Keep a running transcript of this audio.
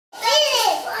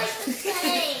like the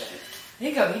same. Here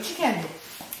you go. Eat your candy.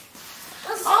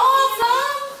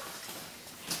 Awesome.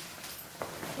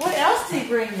 What else did he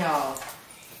bring y'all?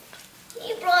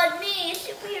 He brought me a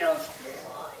superhero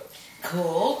squad.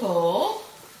 Cool, cool.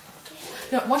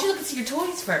 Now, why don't you look and see your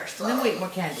toys first, and then we'll eat more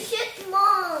candy. Shit,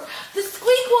 Mom. The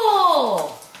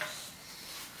squeakquel.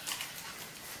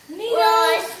 Neat.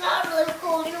 Well, it's not really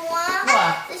cool. You know why?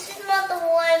 What? This is not the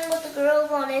one with the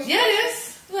girls on it. Yeah, it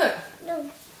is. Look. No.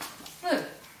 Look.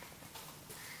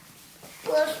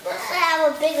 Well, it's supposed to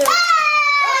have a bigger.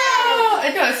 Oh,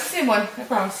 it does. Same one. I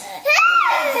promise.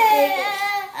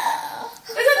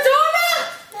 It's a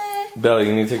donut. Bella,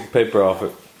 you need to take the paper off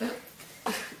it.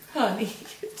 Honey.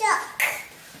 Duck.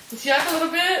 It's yuck a little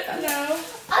bit. I know.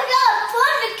 I got a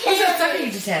bunch of What's that candy. sucker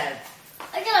you just had?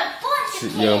 I got a bunch of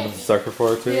You opened candy. the sucker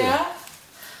for it too? Yeah.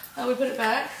 Oh, we put it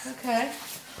back. Okay.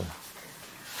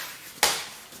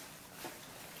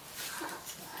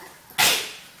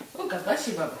 Oh, God bless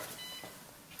you, Bubba.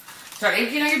 Start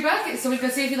emptying out your bucket so we can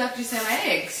see if you left you some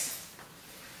eggs.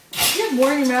 Do you have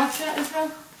more in your mouth yet,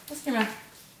 Isabelle? What's in your mouth?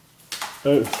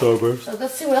 Starburst. So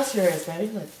let's see what else there is, baby.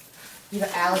 Look. You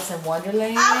got Alice in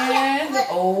Wonderland. yeah, The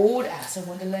old Alice in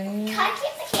Wonderland. Can I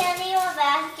keep the candy in my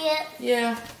basket?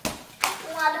 Yeah.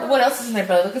 What else is in there,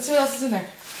 Bella? Look and see what else is in there.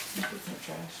 Put some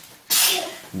trash.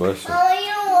 Bless you. Oh, you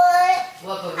know what?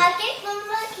 What, baby? I think some of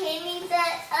the candy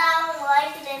that I don't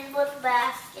like and then put the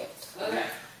baskets. Okay.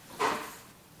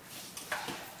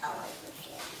 I like the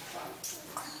candy.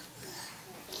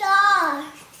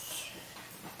 Josh.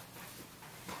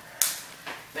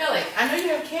 Billy, I know you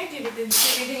have candy, but didn't you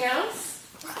see anything else?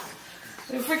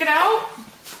 Are you freaking out?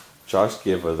 Josh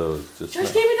gave her those just Josh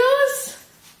now. gave me those?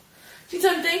 Did you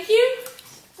tell him thank you?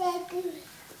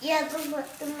 Yeah, the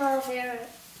my favorite.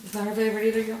 It's not her favorite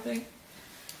either, you don't think?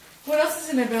 What else is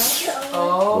in there, Bella? Chocolate.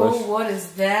 Oh, Bless. what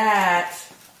is that?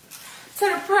 Is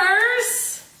that a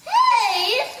purse? Hey,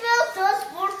 it smells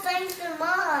just more things than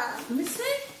mine. Let me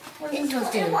see. What does It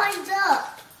this smell do? winds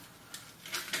up.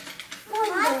 My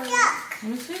duck. Let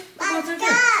me see. My What's right there?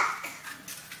 duck.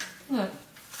 Look.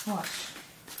 Watch.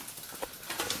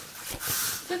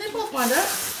 Did they both wind up?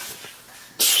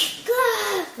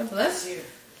 God bless you.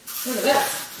 Look at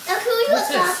this. Now, can we What's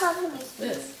put this? that on me?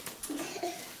 This.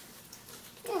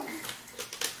 Yeah.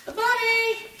 A bunny.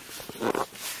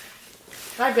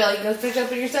 Hi, Billy. You gonna finish up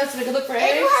with your stuff so we can look for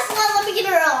Hey, eggs? let me get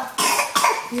her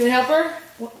off. You gonna help her?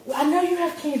 Well, I know you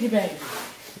have candy, baby.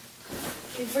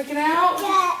 You freaking out?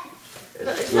 Yeah.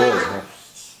 Good.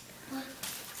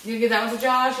 You get that one to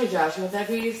Josh? Hey, Josh, you want that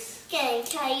piece? Okay,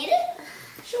 can I eat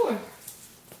it? Sure.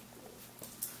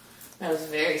 That was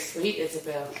very sweet,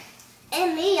 Isabelle.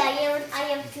 And me, I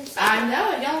am too. I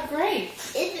know it. Y'all are great.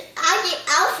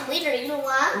 I was sweeter. You know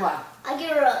why? What? I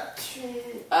give her a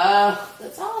 2. Oh,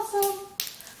 that's awesome.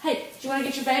 Hey, do you want to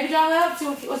get your baby doll out? See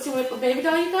what baby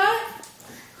doll you got?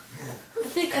 I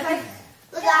think.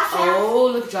 Look, I found. Oh,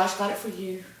 look, Josh got it for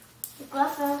you. Look, I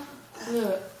found.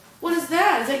 Look. What is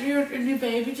that? Is that your new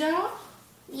baby doll?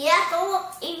 Yeah, so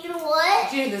you know what?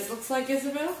 Dude, this looks like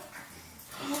Isabelle.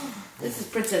 This is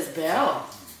Princess Belle.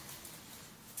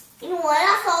 You know what?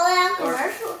 I saw that on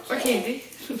commercial too. Or Candy.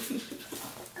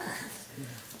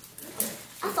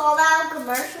 I saw that on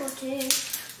commercial too.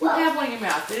 You have one in your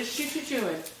mouth. It's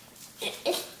chewing.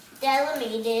 It's Dad, let me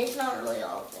eat it. It's not really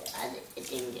all of it. It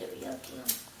didn't get me up.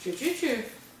 Chew.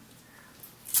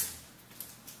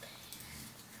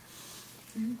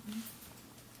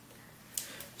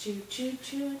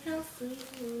 Chew your food.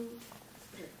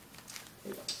 Here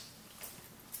you go.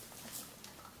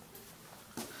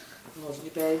 Oh,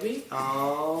 your baby.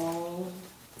 Oh.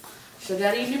 So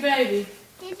Daddy and your baby.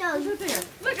 Hey, no, you there.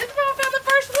 Look, Isabelle found the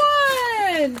first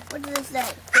one. What does it say?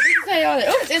 What did it say on it?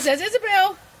 Oh, it says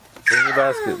Isabelle. Put in your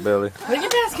basket, Billy. Put in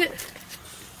your basket.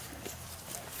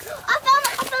 I found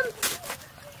it.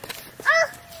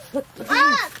 Look on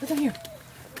here. Look on here.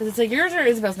 Does it say yours or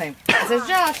Isabel's name? It says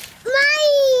Josh.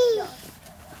 Mine.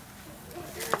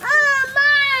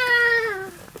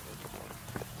 Mom.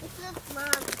 It says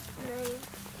Mom's name.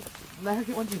 Let her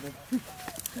get one too.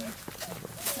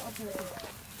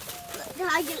 Can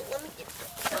I get it? Let me get it.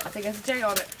 I think that's a J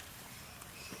on it.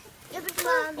 Give it to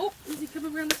Mom. Oh, Izzy, come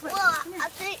around this way. Well, I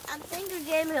think he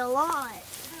gave me a lot.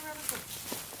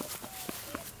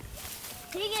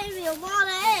 He gave me a lot of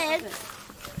eggs.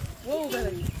 Whoa,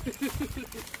 baby.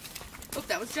 Oh,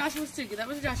 that was Joshua's too. That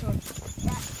was Joshua.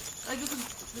 Yeah. Let's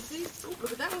see. Oh,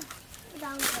 look at that one.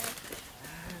 Down there.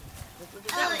 Look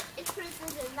at that one. It's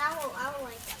Princess and that one, I don't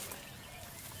like that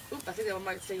one. Oop, I think that one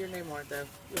might say your name on it though.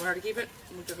 You want her to keep it?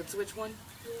 We can switch one?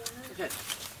 Yeah. Okay.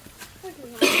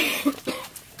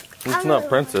 It's not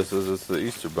princesses, it's the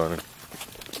Easter bunny.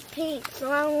 He pink,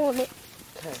 so I don't want it.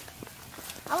 Okay.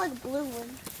 I like the blue one.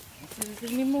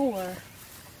 Give me more.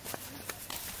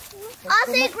 I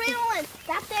see a green one.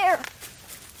 Right there.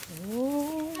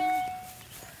 Ooh.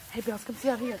 Hey, Bells, come see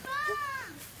out here.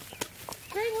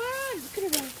 Green one. Look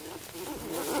at it.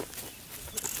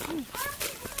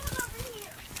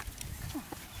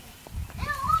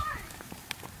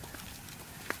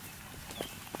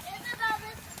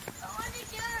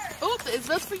 Oh, it's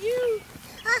that's for you.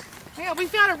 Yeah, we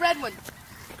found a red one.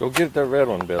 Go get that red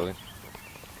one, Billy.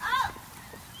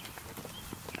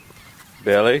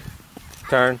 Billy,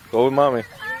 turn. Go with mommy.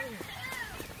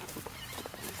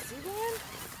 See one?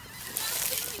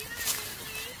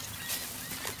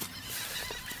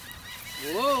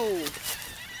 Whoa.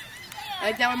 I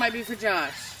think that one might be for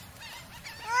Josh.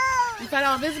 You found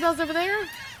all of Isabel's over there?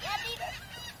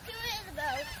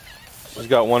 She's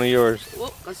got one of yours.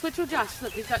 Whoa, let's switch with Josh.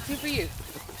 Look, he's got two for you.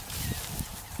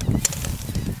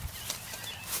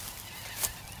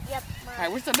 Yep. All right,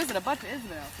 we're still missing a bunch of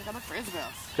Isabel's. So how much for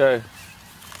Isabel's? Okay.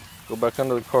 Go back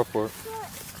under the carport.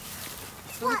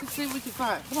 So we can see what we can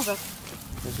find. Come on, Beth.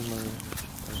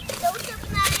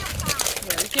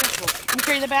 Yeah, be careful. Can you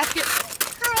carry the basket?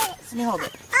 Let me hold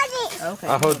it. Okay.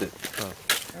 I hold it. Oh.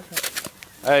 Okay.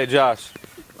 Hey, Josh.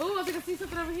 Oh, I think I see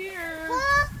something over here.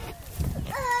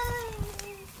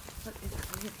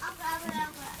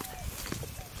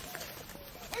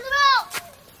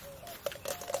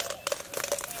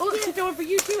 Oh, look, she's going for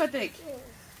you too, I think.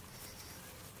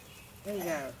 There you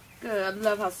go. Good. I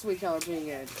love how sweet y'all are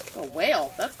being. Oh,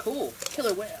 whale. That's cool.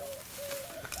 Killer whale.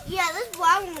 Yeah, this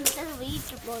black one says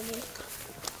leaves are blowing.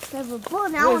 There's a blue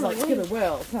now. Whales like killer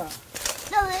whales, huh?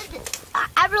 No,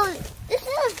 I really. This is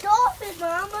a dolphin,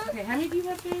 Mama. Okay, how many do you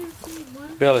have there?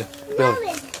 One, Billy.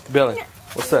 Billy.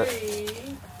 What's that? 3,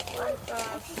 4,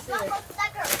 5, 6.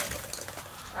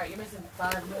 Alright, you're missing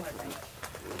 5 more, I think.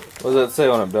 What does that say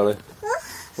on it, Billy?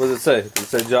 What does it say? Does it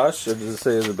say Josh or does it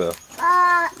say Isabel?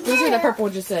 What do you say that purple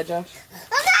one just said, Josh?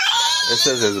 It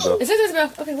says Isabel. It says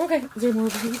Isabel. Okay, we're okay. Is there more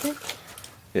over here, you think?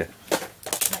 Yeah.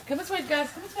 Right, come this way, guys.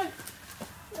 Come this way.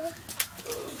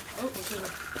 Oh,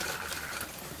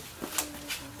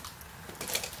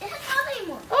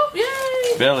 oh,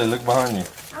 yay! Billy, look behind you.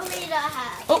 How many do I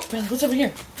have? Oh, Billy, what's over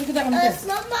here? Look at that one there.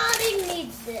 Somebody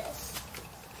needs this.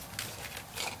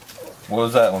 What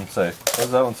does that one say? What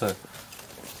does that one say?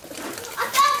 I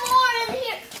got more in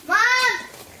here. Mom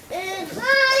is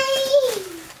mine.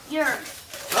 Yours.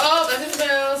 Oh, that's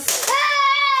Isabel's.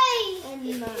 Hey! And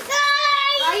mine.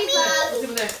 Hey! What's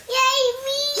over there? Yay,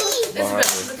 me! Isabel. Behind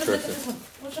Look you, at this one.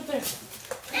 What's up there?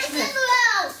 Isabel!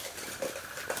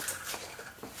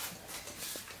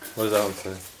 What does that one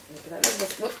say?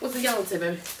 What's the yellow say,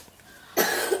 baby?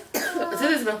 It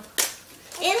says Isabel.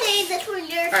 Anthony, this one's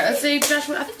yours. Alright, let's see, Josh.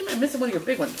 I think you might be missing one of your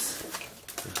big ones.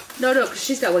 No, because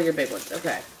she's got one of your big ones.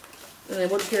 Okay. And then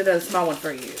we'll just get a small one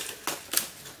for you.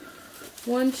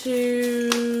 1,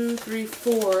 2, 3,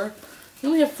 4. You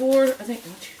only have 4, I think.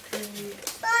 1, 2,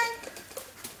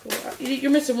 3, 4.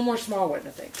 You're missing one more small one, I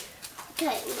think.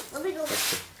 Okay, let me go.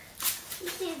 Let's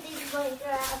see if these boys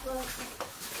grab one.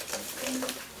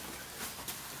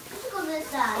 Let's go this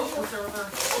side. Oh, what's over there?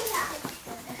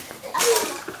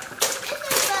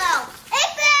 Isabel! Let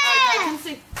Isabel! me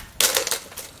see.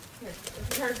 Here,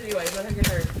 it's hers anyway. Go ahead and get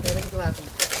hers. Okay, look at the last one.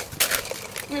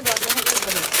 Come here, bud. Go ahead and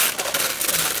get it.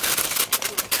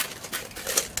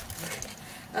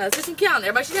 Let's do some counting.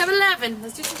 Everybody should have 11.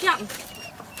 Let's do some counting.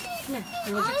 Come here.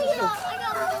 I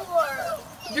got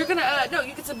more. You're gonna, no,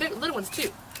 you get some big, little ones too.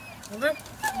 Remember?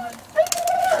 1, 2,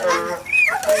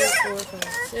 3, 4, 5,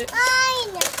 6.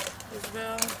 Mine.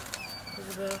 Isabel.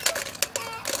 Isabel.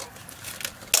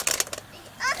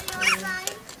 Mine.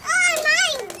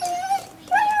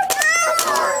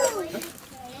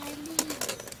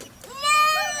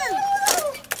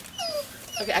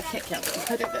 Okay, I can't count them.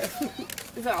 I don't know.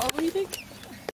 Is that all of them, you think?